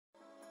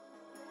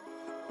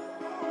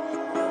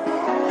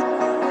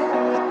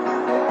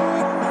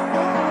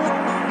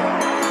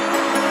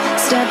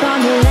Step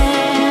on the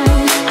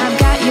land, I've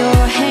got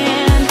your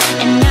hand,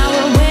 and now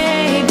we're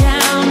way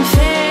down,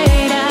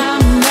 fade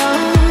out, no.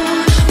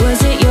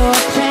 Was it your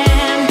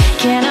plan?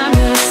 Can't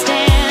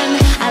understand.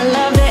 I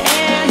love the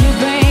air you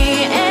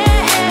bring,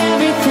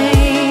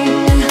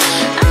 everything.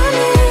 I'm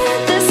in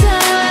the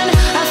sun,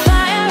 a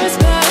fire is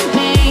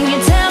burning. You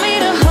tell me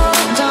to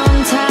hold on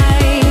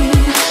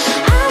tight.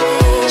 I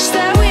wish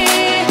that we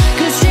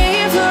could stay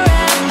here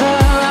forever.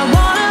 I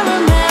wanna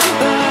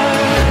remember.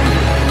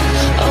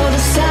 Oh,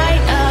 the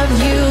sight of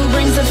you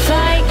brings the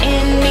fight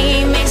in me,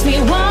 makes me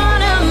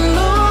wanna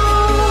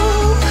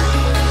move.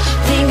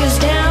 Fingers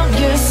down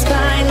your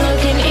spine,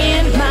 looking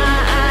in my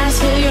eyes,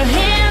 feel your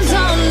hands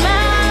on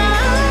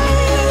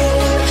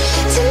mine.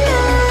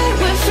 Tonight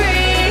we're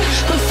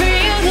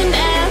freer than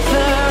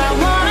ever. I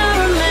wanna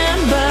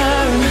remember.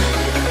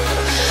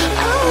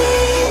 Oh,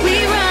 we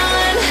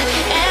run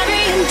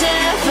every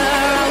endeavor.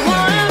 I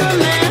wanna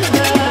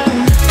remember.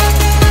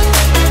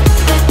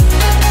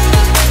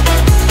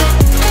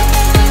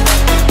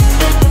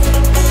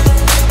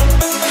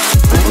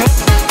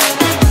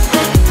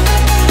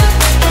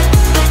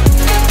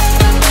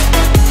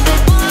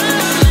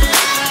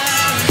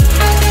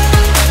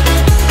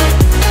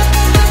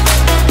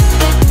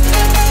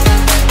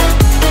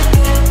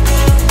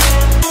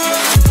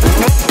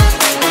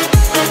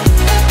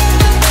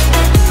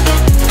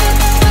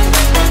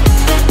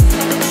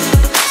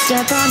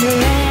 Step on the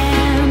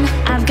land,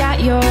 I've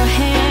got your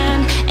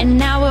hand, and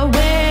now we're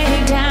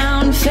way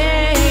down,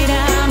 fade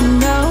out,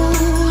 no.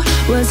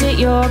 Was it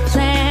your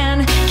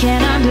plan?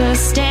 Can't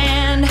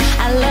understand.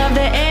 I love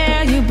the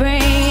air you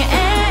bring,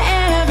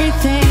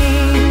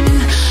 everything.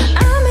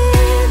 I'm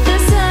in the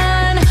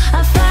sun,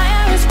 a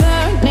fire is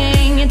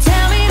burning. You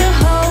tell me to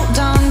hold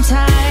on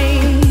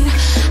tight.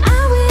 I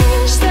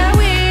wish that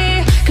we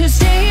could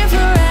stay here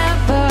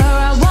forever.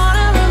 I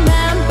wanna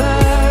remember.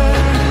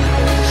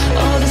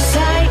 Oh, the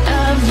sight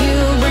of you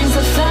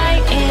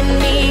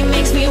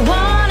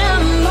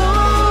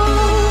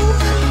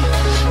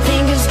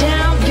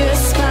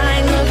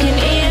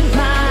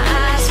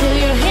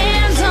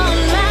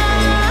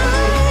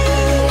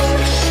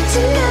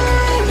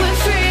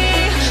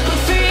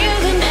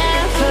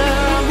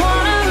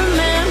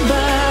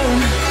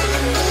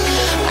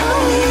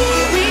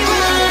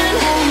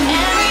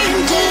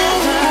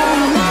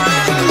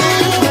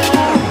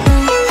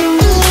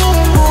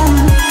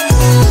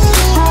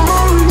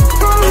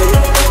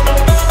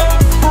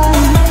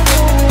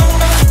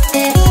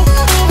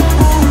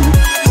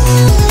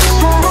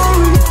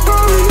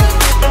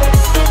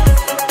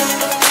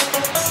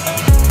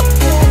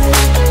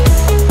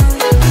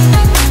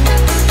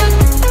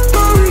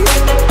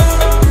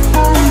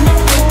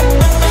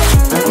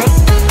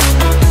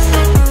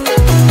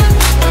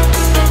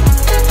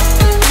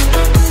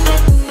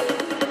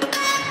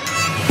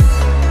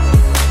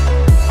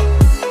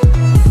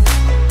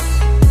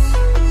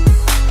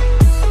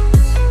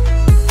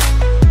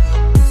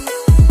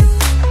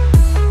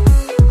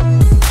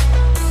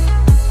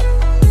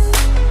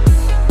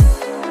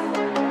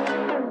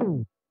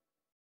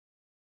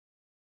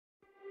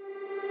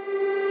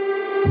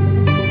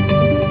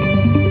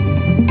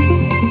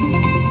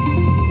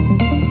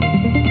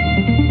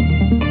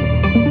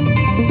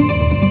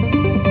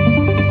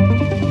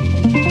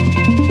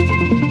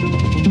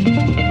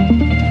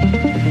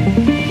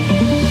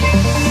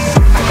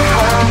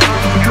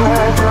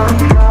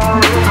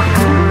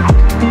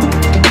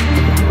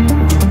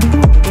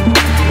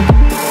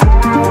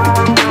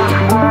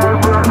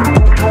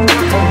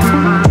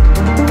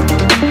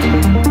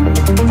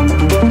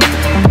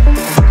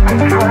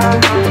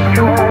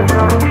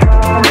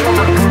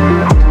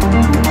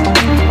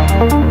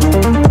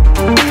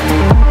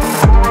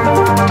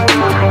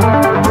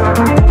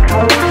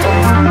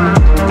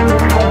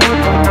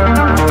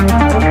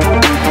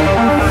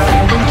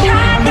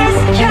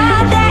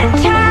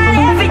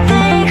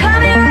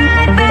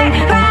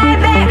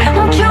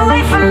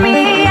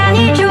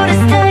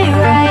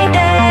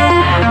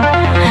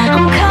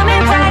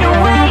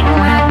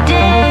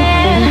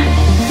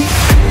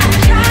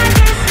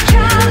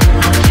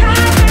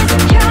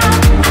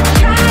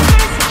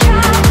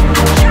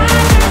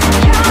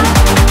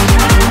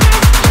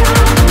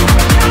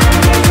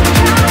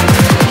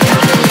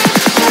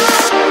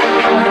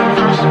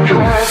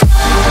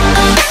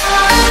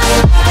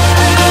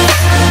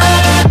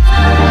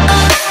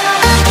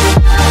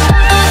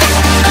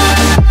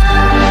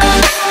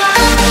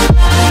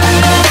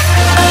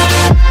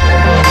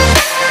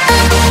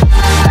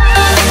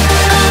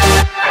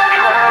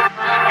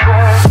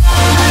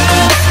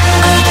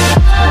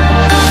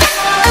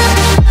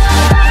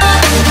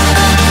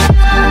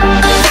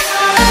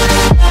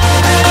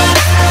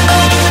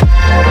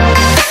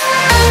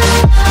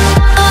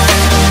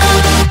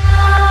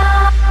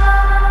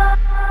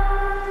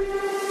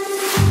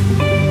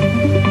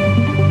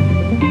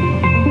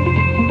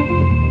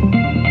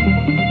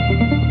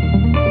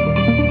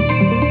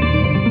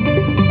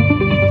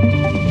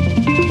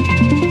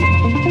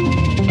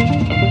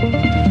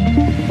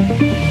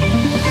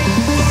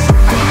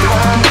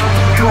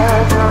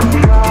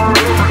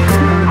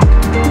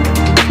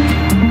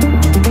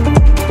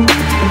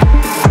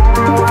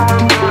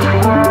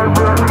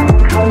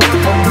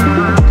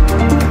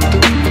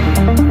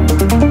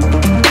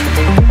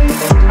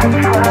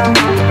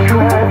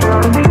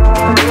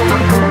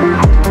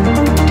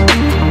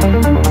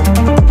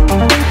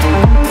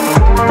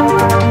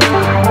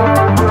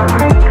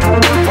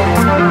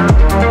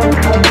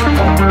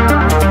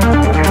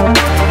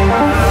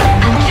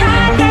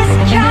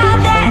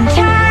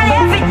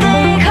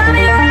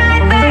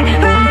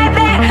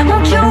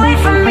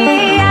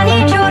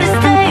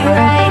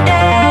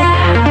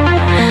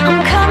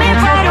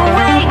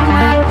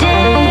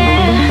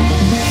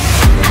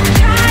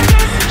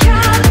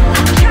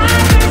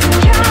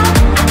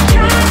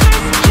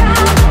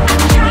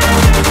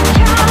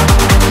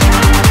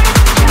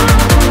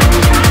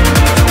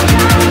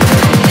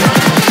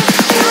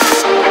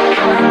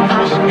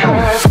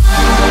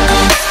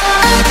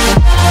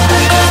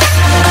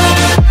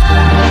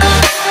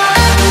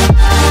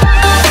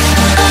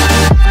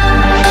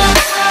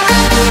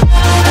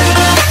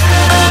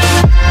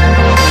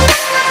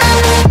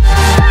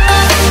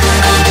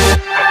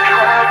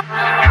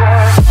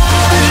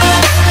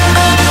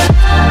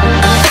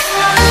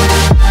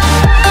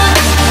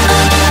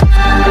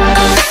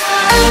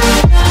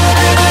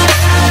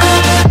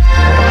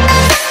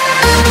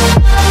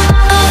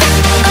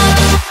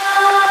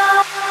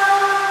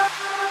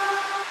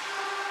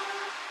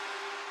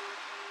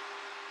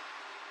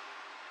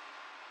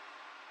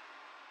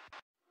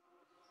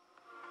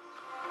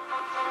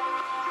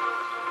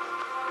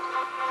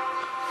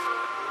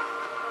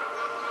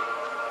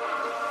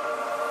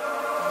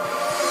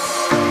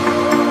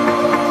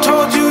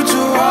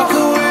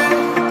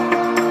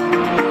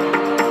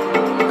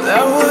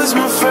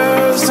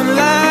first and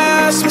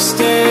last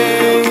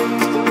mistake.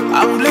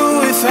 I'm blue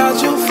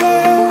without your face.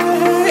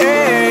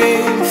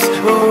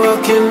 But what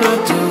can I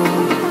do?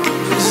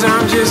 'Cause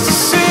I'm just a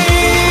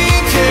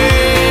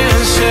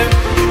sinking ship,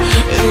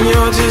 and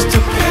you're just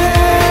a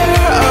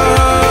pair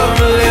of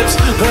lips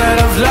that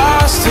I've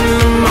lost in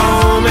the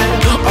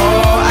moment.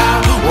 All I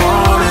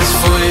want is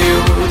for you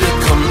to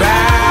come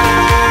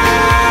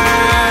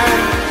back.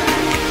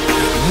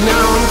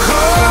 Now I'm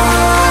caught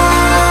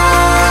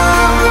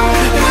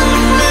in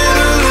the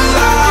middle of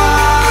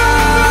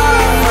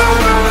life,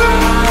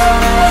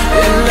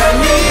 and I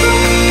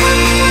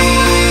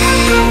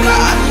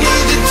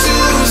need you to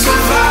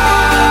survive.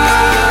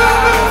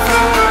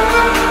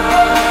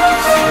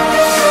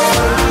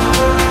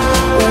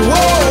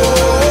 Whoa,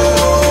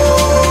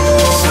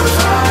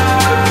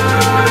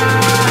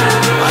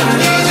 I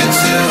need you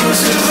to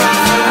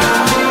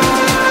survive.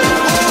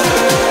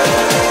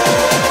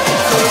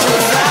 'Cause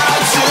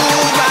without you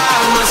by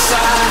my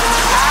side,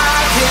 I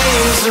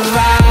can't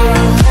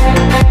survive.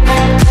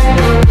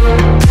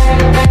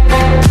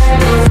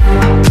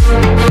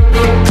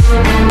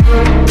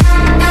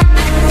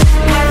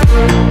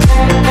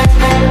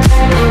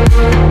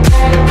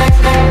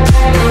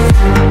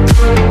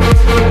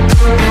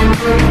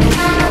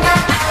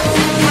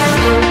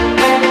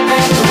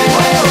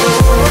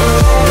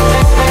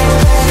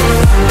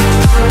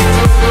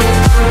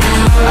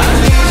 I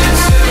need you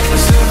to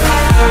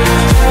survive.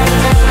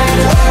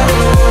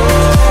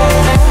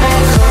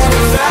 'Cause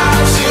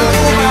without you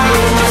by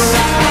my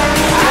side,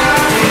 I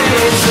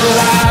can't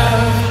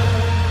survive.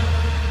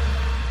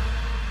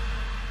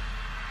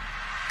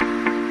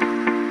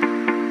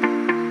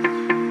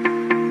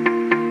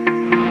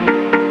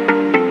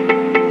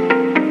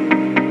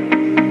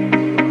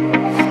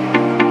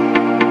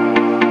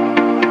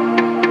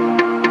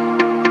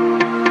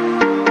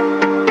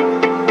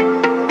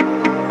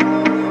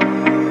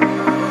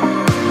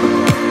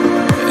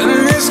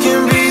 And this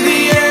can be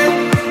the end.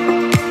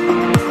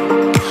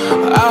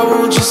 I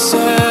won't just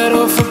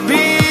settle for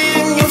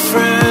being your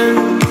friend.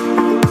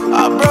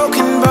 Our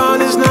broken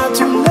bond is not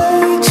too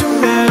late to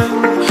mend.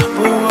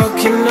 But what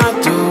can I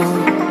do?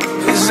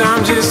 'Cause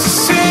I'm just a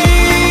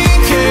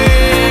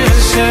sinking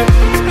ship,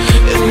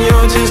 and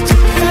you're just a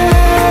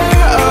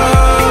pair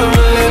of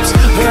lips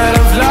that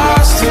I've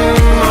lost in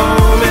the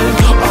moment.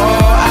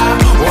 All I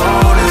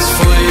want is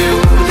for you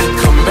to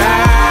come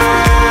back.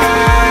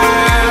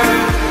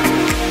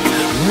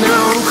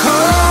 Now I'm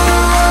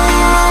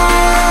caught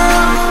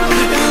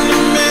in the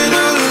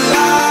middle of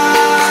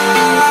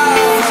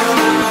life,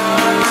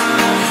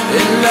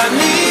 and I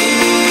need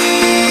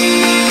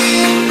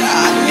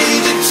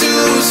you to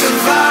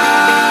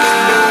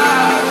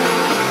survive.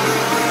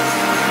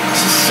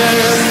 She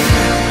said,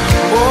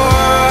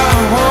 boy, I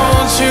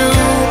want you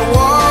to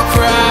walk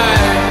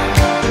right,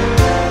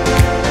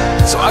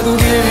 so I can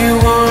give you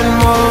one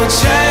more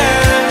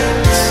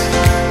chance.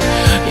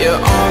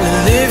 You're only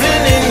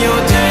living in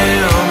your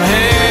damn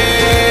head.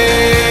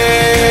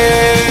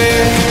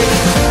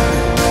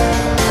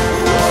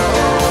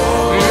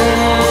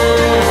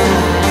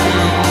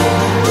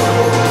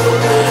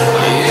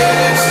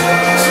 Yes.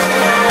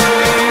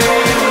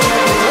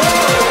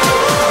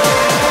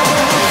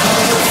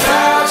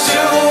 Without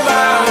you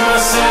by my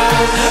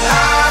side, I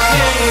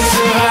can't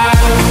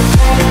survive.